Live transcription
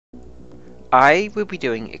I will be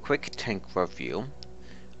doing a quick tank review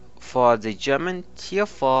for the German Tier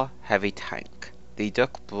 4 heavy tank, the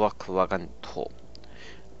DW2,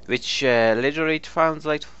 which literally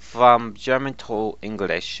translates from German to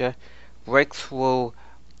English, breakthrough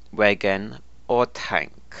wagon or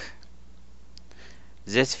tank.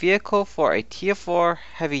 This vehicle for a Tier 4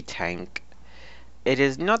 heavy tank, it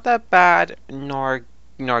is not that bad nor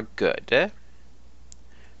good.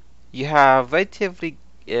 You have relatively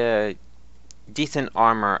decent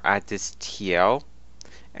armor at this tier,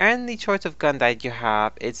 and the choice of gun that you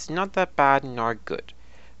have is not that bad nor good.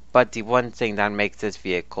 But the one thing that makes this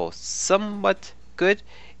vehicle somewhat good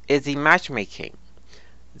is the matchmaking.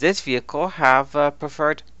 This vehicle have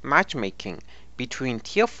preferred matchmaking between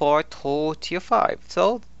tier 4 to tier 5.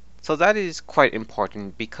 So that is quite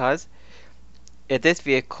important, because if this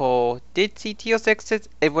vehicle did see tier 6s,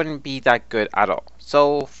 it wouldn't be that good at all.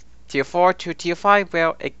 So tier 4 to tier 5,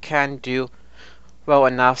 well, it can do well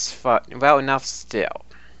enough still.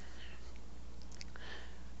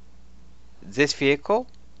 This vehicle,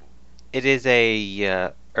 it is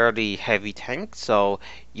a early heavy tank, so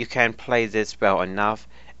you can play this well enough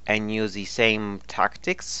and use the same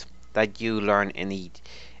tactics that you learn in the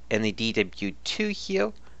DW2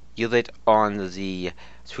 here. Use it on the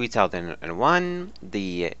 3001,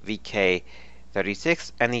 the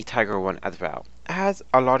VK36, and the Tiger 1 as well, as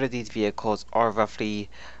a lot of these vehicles are roughly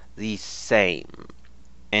the same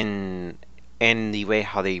in the way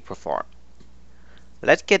how they perform.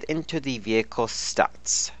 Let's get into the vehicle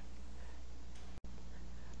stats.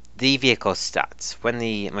 The vehicle stats. When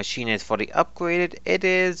the machine is fully upgraded, it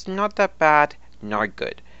is not that bad nor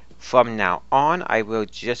good. From now on, I will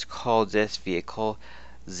just call this vehicle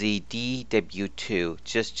the DW2,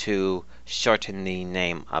 just to shorten the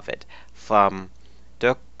name of it, from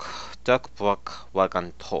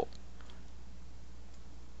Wagon.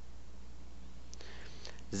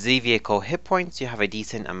 The vehicle hit points, you have a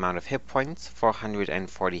decent amount of hit points,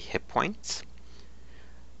 440 hit points.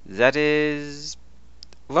 That is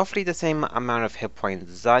roughly the same amount of hit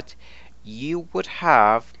points that you would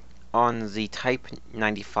have on the Type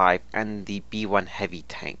 95 and the B1 heavy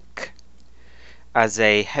tank. As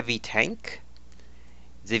a heavy tank,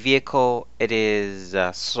 the vehicle, it is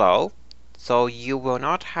slow, so you will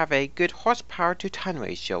not have a good horsepower to ton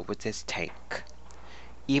ratio with this tank,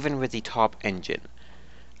 even with the top engine.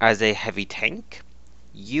 As a heavy tank,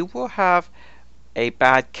 you will have a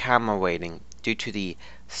bad camera rating due to the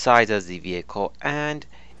size of the vehicle and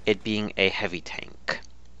it being a heavy tank.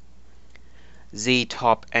 The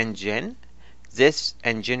top engine, this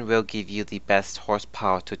engine will give you the best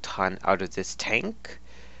horsepower to ton out of this tank.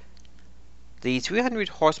 The 300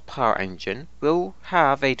 horsepower engine will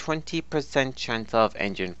have a 20% chance of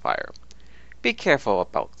engine fire. Be careful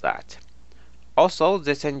about that. Also,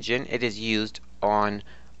 this engine, it is used on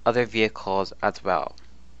other vehicles as well.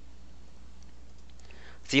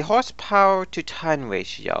 The horsepower to ton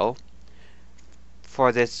ratio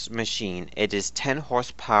for this machine, it is 10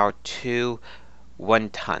 horsepower to 1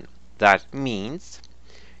 ton. That means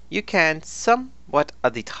you can somewhat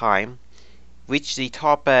of the time reach the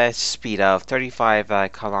top speed of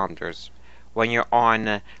 35 kilometers when you're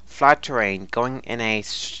on flat terrain, going in a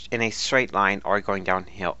straight line or going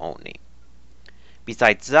downhill only.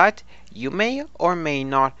 Besides that, you may or may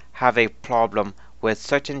not have a problem with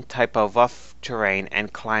certain type of rough terrain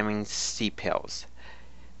and climbing steep hills.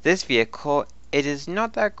 This vehicle, it is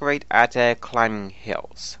not that great at climbing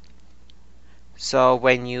hills. So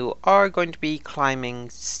when you are going to be climbing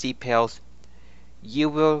steep hills, you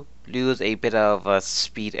will lose a bit of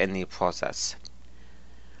speed in the process.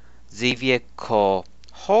 The vehicle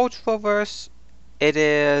hold reverse, it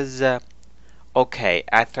is okay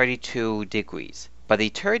at 32 degrees. But the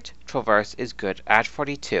turret traverse is good at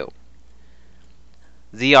 42.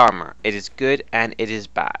 The armor, it is good and it is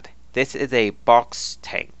bad. This is a box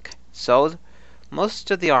tank, so most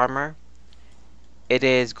of the armor, it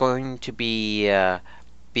is going to be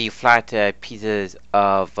flat pieces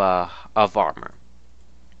of armor.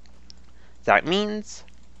 That means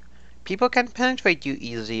people can penetrate you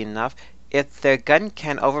easily enough if their gun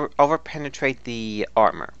can over penetrate the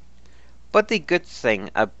armor. But the good thing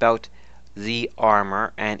about the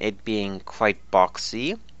armor and it being quite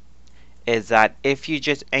boxy is that if you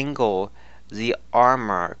just angle the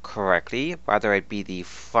armor correctly, whether it be the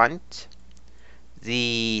front,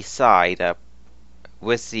 the side,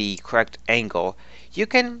 with the correct angle, you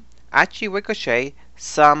can actually ricochet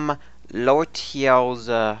some lower tiers,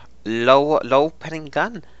 low penning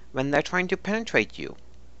gun when they're trying to penetrate you.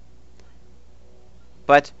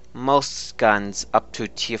 But most guns up to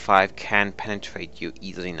tier 5 can penetrate you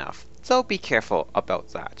easily enough, so be careful about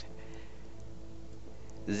that.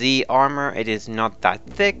 The armor, it is not that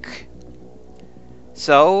thick,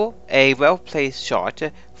 so a well-placed shot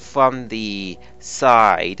from the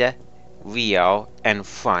side, rear, and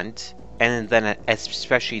front, and then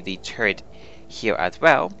especially the turret here as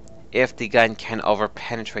well, if the gun can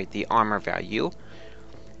over-penetrate the armor value,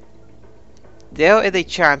 there is a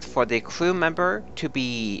chance for the crew member to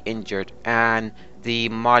be injured and the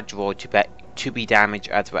module to be damaged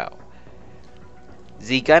as well.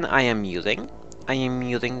 The gun I am using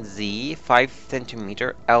the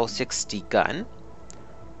 5cm L60 gun.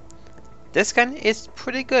 This gun is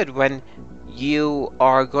pretty good when you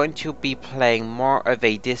are going to be playing more of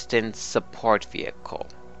a distance support vehicle.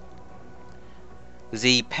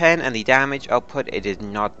 The pen and the damage output, it is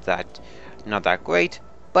not that great,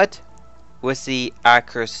 but with the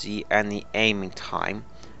accuracy and the aiming time,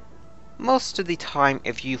 most of the time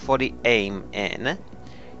if you fully aim in,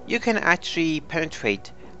 you can actually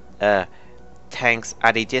penetrate tanks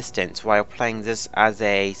at a distance while playing this as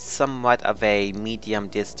a somewhat of a medium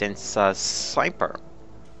distance sniper.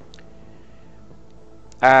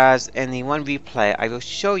 As in the one replay, I will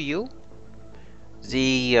show you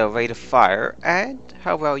the rate of fire and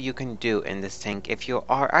how well you can do in this tank if you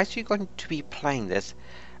are actually going to be playing this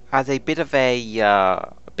as a bit of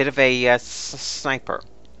a sniper.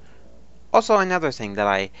 Also, another thing that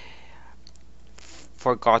I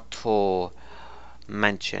forgot to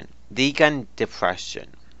mention, the gun depression.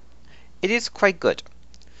 It is quite good.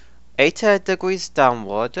 8 degrees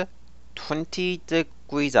downward, 20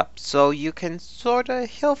 degrees up, so you can sorta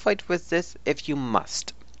hill fight with this if you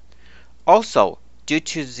must. Also, due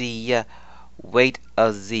to the weight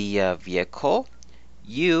of the vehicle,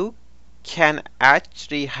 you can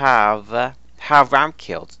actually have ram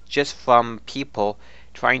kills just from people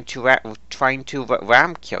trying to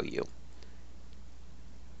ram kill you.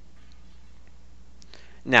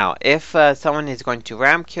 Now, if someone is going to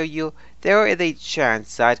ram kill you, there is a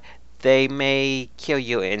chance that they may kill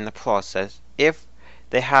you in the process if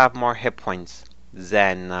they have more hit points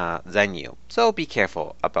than you. So be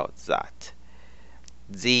careful about that.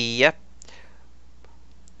 The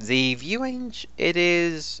view range, it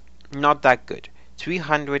is not that good,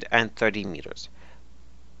 330 meters.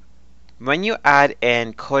 When you add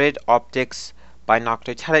in coated optics,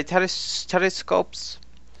 binocular telescopes,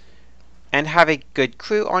 and have a good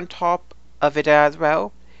crew on top of it as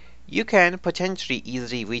well, you can potentially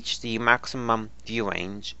easily reach the maximum view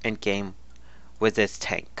range in game with this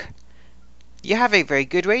tank. You have a very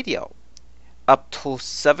good radio, up to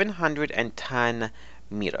 710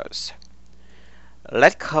 meters.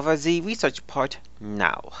 Let's cover the research part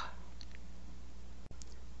now.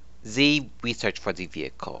 The research for the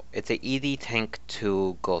vehicle. It's an easy tank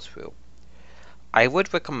to go through. I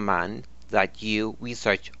would recommend that you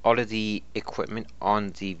research all of the equipment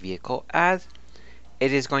on the vehicle, as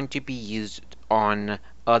it is going to be used on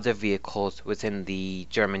other vehicles within the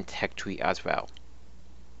German tech tree as well.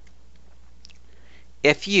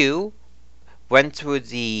 If you went through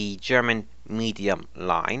the German medium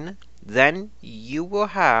line, then you will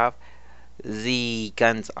have the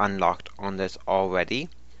guns unlocked on this already.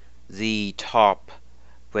 The top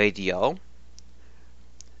radio,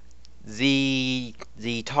 the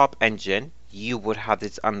top engine, you would have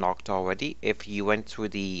this unlocked already if you went through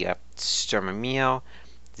the Sturmmeer,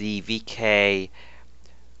 the VK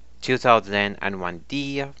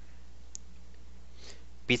 2001D.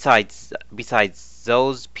 Besides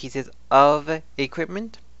those pieces of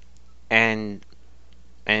equipment and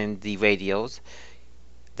the radios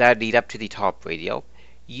that lead up to the top radio,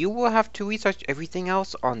 you will have to research everything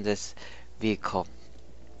else on this vehicle.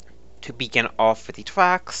 To begin off with the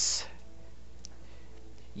tracks,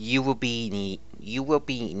 you will be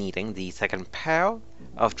needing the second pair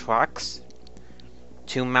of tracks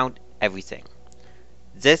to mount everything.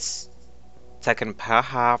 This second pair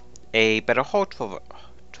have a better hold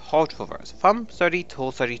traverse from 30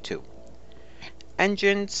 to 32.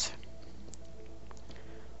 Engines.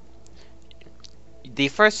 The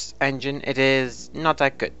first engine, it is not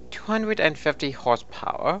that good, 250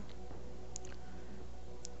 horsepower.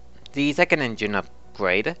 The second engine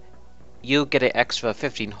upgrade, you get an extra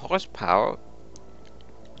 15 horsepower.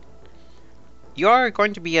 You're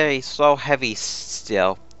going to be a slow heavy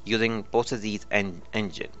still using both of these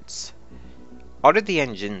engines. All of the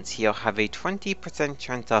engines here have a 20%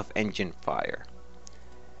 chance of engine fire.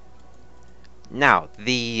 Now,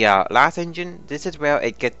 the last engine, this is where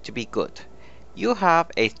it gets to be good. You have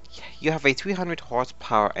a 300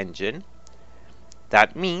 horsepower engine.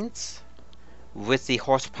 That means with the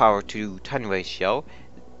horsepower to ton ratio,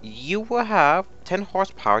 you will have 10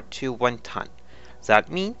 horsepower to 1 ton. That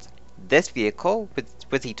means this vehicle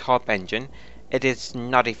with the top engine It is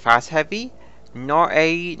not a fast heavy, nor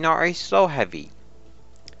a slow heavy.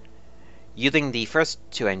 Using the first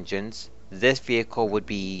two engines, this vehicle would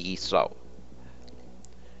be slow.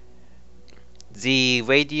 The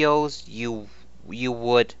radios, you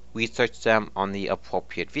would research them on the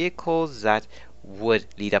appropriate vehicles that would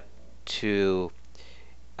lead up to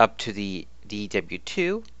the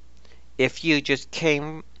DW2. If you just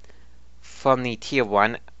came from the Tier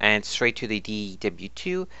 1 and straight to the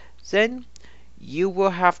DW2, then you will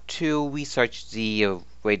have to research the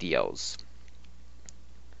radios.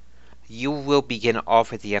 You will begin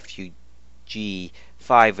off with the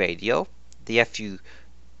FUG5 radio, the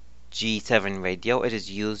FUG7 radio. It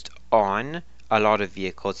is used on a lot of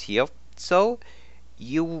vehicles here, so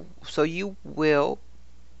you will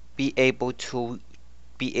be able to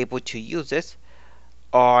use this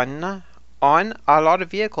on a lot of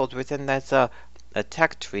vehicles within that a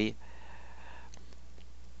tech tree.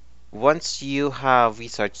 Once you have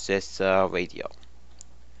researched this radio,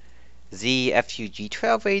 the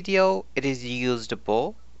FUG12 radio, it is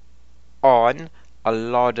usable on a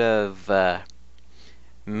lot of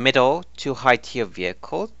middle to high tier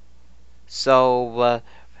vehicles. So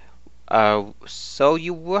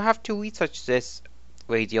you will have to research this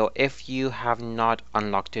radio if you have not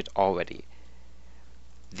unlocked it already.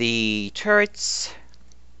 The turrets,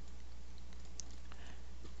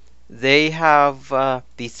 they have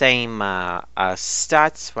the same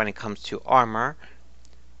stats when it comes to armor,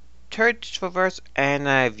 turret traverse,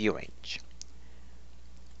 and view range.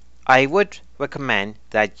 I would recommend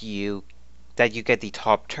that you get the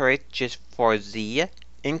top turret just for the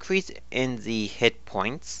increase in the hit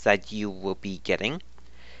points that you will be getting,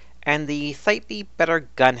 and the slightly better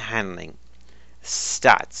gun handling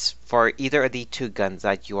stats for either of the two guns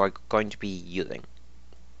that you are going to be using.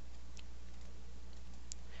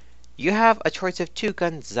 You have a choice of two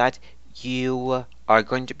guns that you are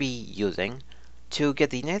going to be using to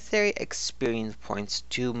get the necessary experience points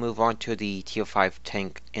to move on to the Tier 5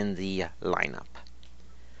 tank in the lineup.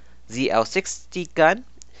 The L60 gun,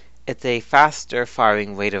 it's a faster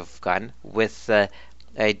firing rate of gun with a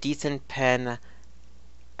decent pen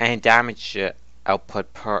and damage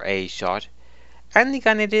output per a shot. And the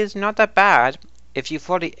gun, it is not that bad if you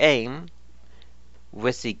fully aim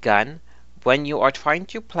with the gun when you are trying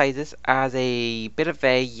to play this as a bit of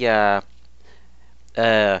a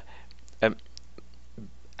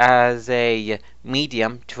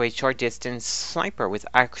medium to a short distance sniper with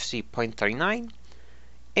accuracy 0.39,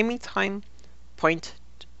 aiming time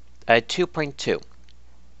 2.2.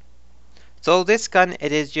 So this gun,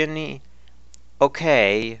 it is generally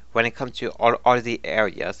okay when it comes to all of the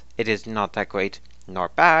areas. It is not that great nor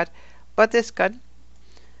bad, but this gun,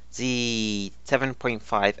 the 7.5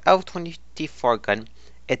 L24 gun,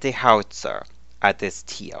 it's a howitzer at this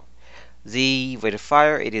tier. The rate of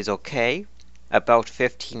fire, it is okay, about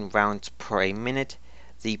 15 rounds per a minute.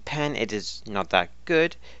 The pen, it is not that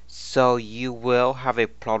good, so you will have a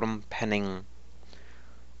problem penning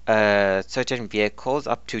certain vehicles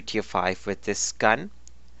up to tier 5 with this gun.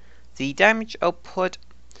 The damage output,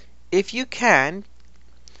 if you can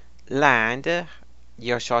land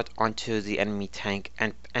your shot onto the enemy tank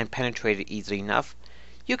and penetrate it easily enough,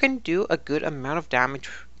 you can do a good amount of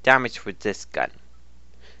damage with this gun.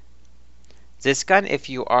 This gun, if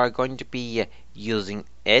you are going to be using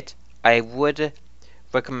it, I would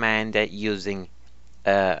recommend using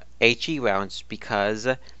HE rounds, because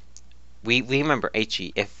we remember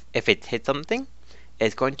HE, if it hits something,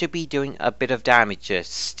 it's going to be doing a bit of damage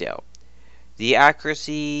still. The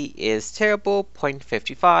accuracy is terrible,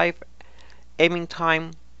 0.55, aiming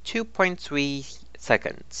time 2.3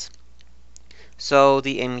 seconds. So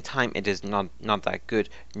the aiming time, it is not that good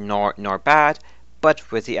nor bad,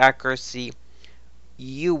 but with the accuracy,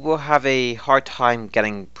 you will have a hard time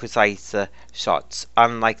getting precise shots,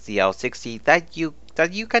 unlike the L60 that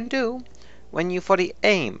you can do when you fully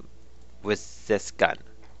aim with this gun.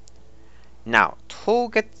 Now, to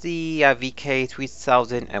get the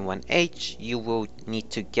VK3001H, you will need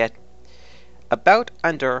to get about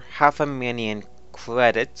under 500,000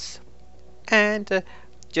 credits and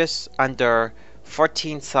just under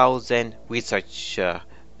 14,000 research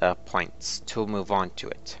points to move on to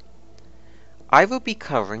it. I will be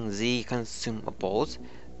covering the consumables,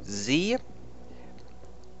 the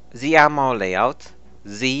ammo layout,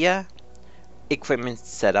 the equipment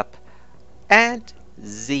setup, and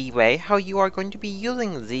the way how you are going to be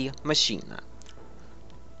using the machine.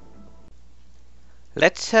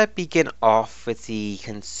 Let's begin off with the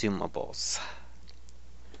consumables.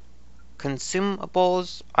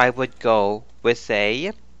 Consumables, I would go with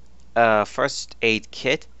a first aid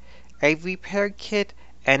kit, a repair kit,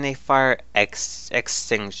 and a fire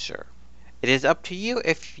extinguisher. It is up to you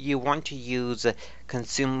if you want to use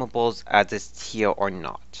consumables at this tier or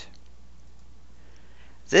not.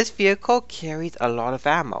 This vehicle carries a lot of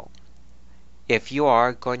ammo. If you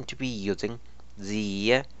are going to be using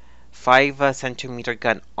the 5 centimeter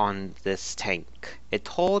gun on this tank, it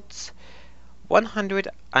holds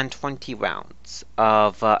 120 rounds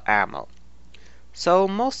of ammo. So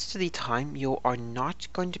most of the time you are not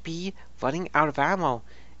going to be running out of ammo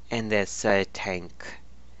in this tank.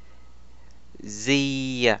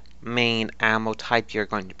 The main ammo type you're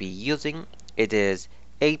going to be using, it is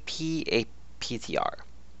AP APCR.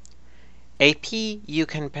 AP, you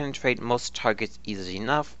can penetrate most targets easily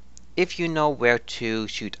enough if you know where to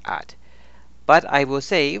shoot at. But I will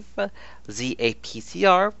save the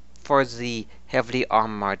APCR for the heavily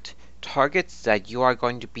armored targets that you are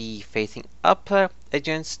going to be facing up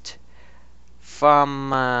against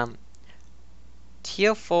from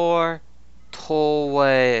tier 4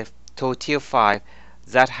 to tier 5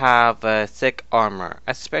 that have thick armor,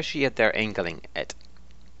 especially if they're angling it.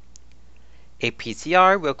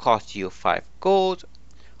 APCR will cost you 5 gold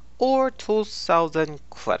or 2,000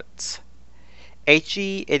 credits.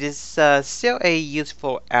 HE, it is still a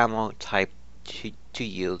useful ammo type to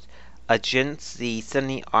use against the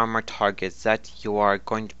thinly armored targets that you are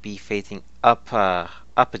going to be facing up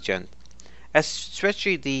against,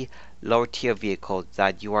 especially the lower tier vehicles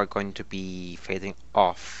that you are going to be facing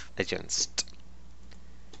off against.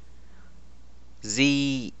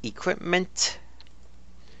 The equipment,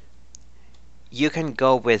 you can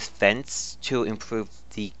go with vents to improve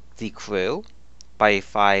the crew by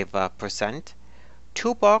 5%,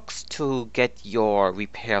 toolbox to get your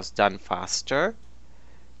repairs done faster,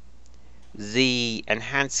 the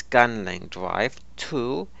enhanced gunling drive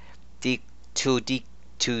to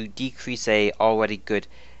decrease a already good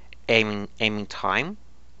aiming time,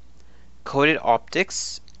 coded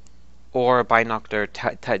optics or binocular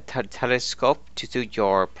telescope to suit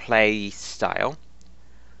your play style,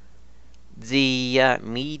 the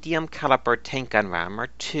medium caliber tank gun rammer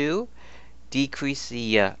to decrease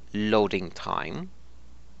the loading time.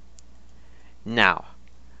 Now,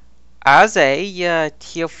 as a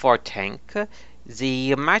tier 4 tank,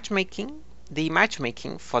 the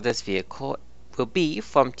matchmaking for this vehicle will be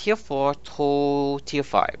from tier 4 to tier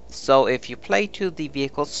 5. So if you play to the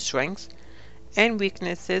vehicle's strengths and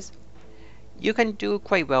weaknesses, you can do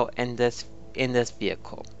quite well in this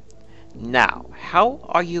vehicle. Now, how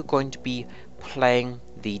are you going to be playing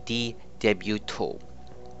the DW2?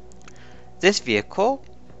 This vehicle,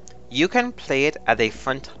 you can play it as a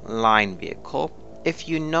front line vehicle if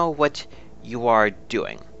you know what you are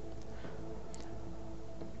doing.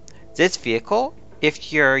 This vehicle,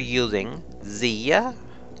 if you're using the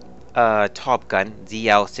Top Gun, the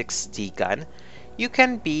L60 gun, you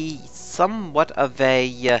can be somewhat of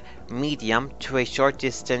a medium to a short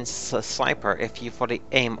distance sniper if you fully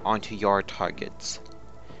aim onto your targets.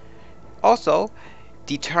 Also,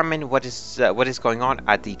 determine what is going on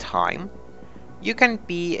at the time. You can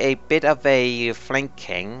be a bit of a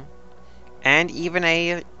flanking and even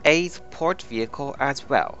a support vehicle as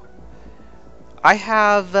well. I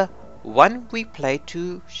have one replay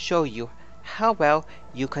to show you how well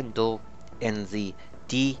you can do in the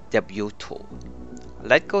DW2.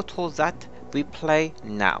 Let's go to that replay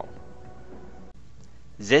now.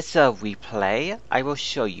 This replay, I will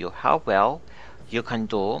show you how well you can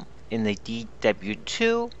do in the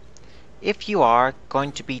DW2 if you are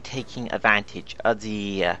going to be taking advantage of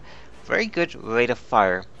the very good rate of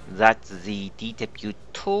fire that the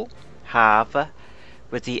DW2 have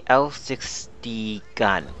with the L60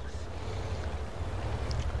 gun.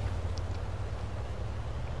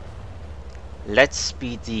 Let's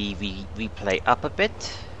speed the replay up a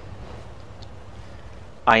bit.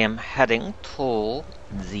 I am heading to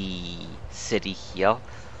the city here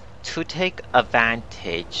to take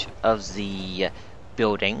advantage of the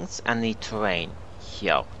buildings and the terrain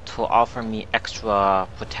here to offer me extra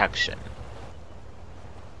protection.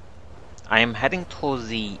 I am heading to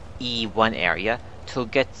the E1 area to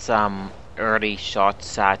get some early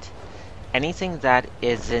shots at anything that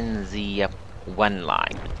is in the 1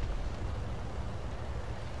 line.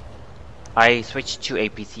 I switched to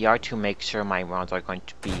APCR to make sure my rounds are going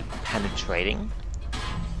to be penetrating.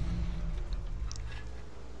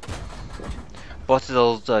 Both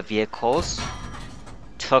of those vehicles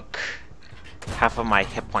took half of my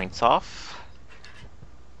hit points off.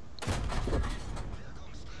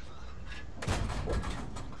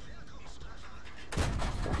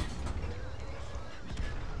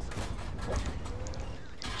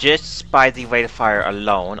 Just by the rate of fire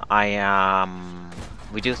alone, I am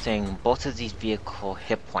reducing both of these vehicle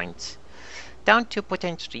hit points down to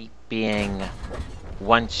potentially being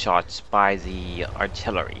one-shots by the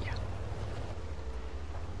artillery.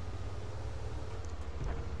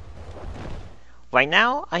 Right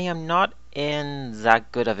now, I am not in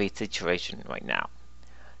that good of a situation right now.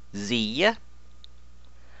 The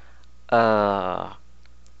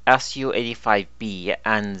Su-85B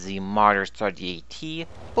and the Marder 38T,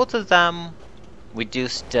 both of them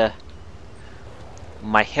reduced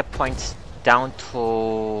my hit points down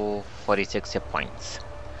to 46 hit points.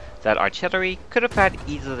 That artillery could have had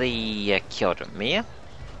easily killed me.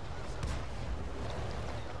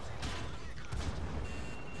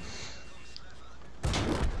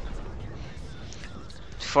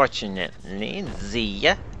 Fortunately,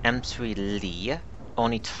 the M3 Lee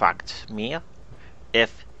only tracked me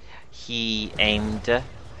if he aimed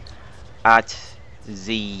at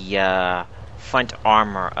the front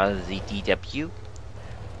armor of the DW.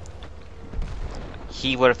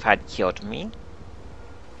 He would have had killed me.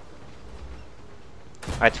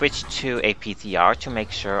 I switched to a PTR to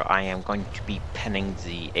make sure I am going to be pinning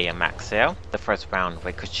the AMX there. The first round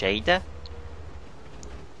ricocheted.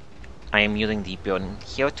 I am using the building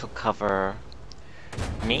here to cover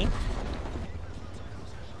me.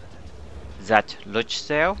 That looks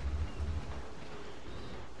there.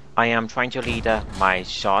 I am trying to lead my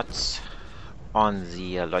shots on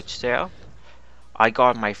the lodge there. I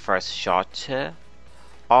got my first shot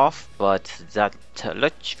off, but that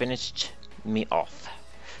lodge finished me off.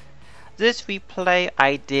 This replay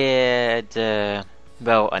I did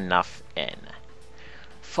well enough in.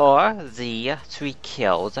 For the 3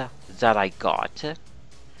 kills that I got,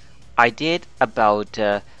 I did about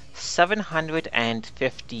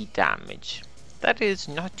 750 damage. That is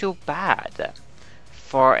not too bad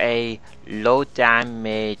for a low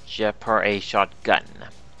damage per a shotgun.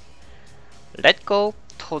 Let's go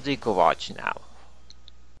to the garage now.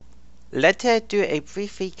 Let's do a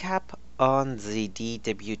brief recap on the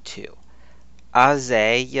DW2. As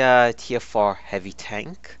a tier 4 heavy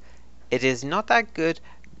tank, it is not that good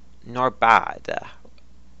nor bad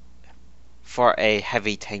for a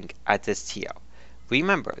heavy tank at this tier.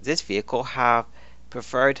 Remember, this vehicle have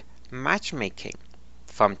preferred matchmaking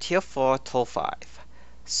from tier 4 to 5,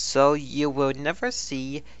 so you will never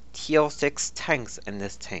see tier 6 tanks in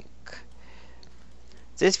this tank.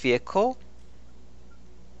 This vehicle,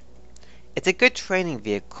 it's a good training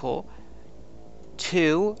vehicle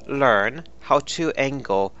to learn how to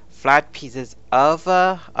angle flat pieces of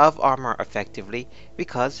armor effectively,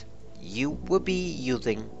 because you will be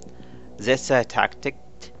using this tactic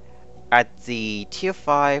at the tier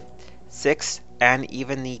 5, 6, and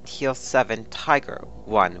even the tier 7 Tiger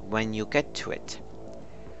one when you get to it.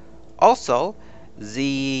 Also,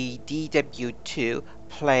 the DW2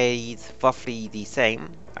 plays roughly the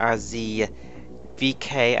same as the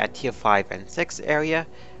VK at tier 5 and 6 area,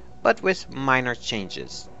 but with minor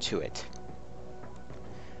changes to it.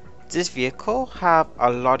 This vehicle have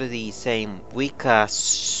a lot of the same weak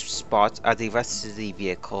spots as the rest of the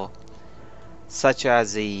vehicle, such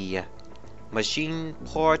as the machine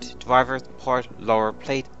port, driver's port, lower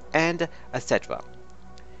plate, and etc.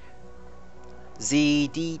 The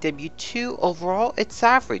DW2 overall, it's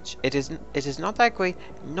average. It is not that great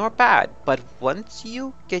nor bad, but once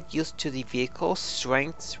you get used to the vehicle's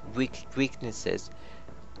strengths, weaknesses,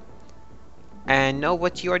 and know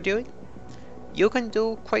what you are doing, you can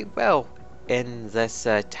do quite well in this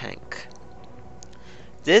tank.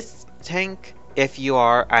 This tank, if you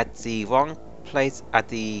are at the wrong place at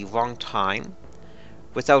the wrong time,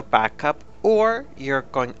 without backup, or you're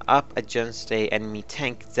going up against a enemy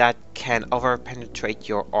tank that can over-penetrate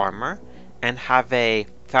your armor and have a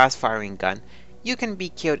fast-firing gun, you can be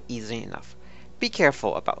killed easily enough. Be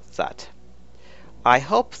careful about that. I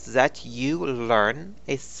hope that you learn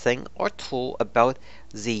a thing or two about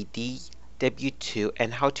the DW2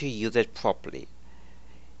 and how to use it properly.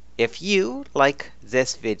 If you like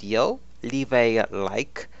this video, leave a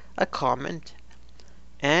like, a comment,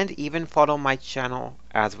 and even follow my channel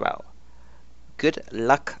as well. Good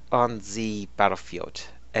luck on the battlefield,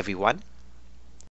 everyone.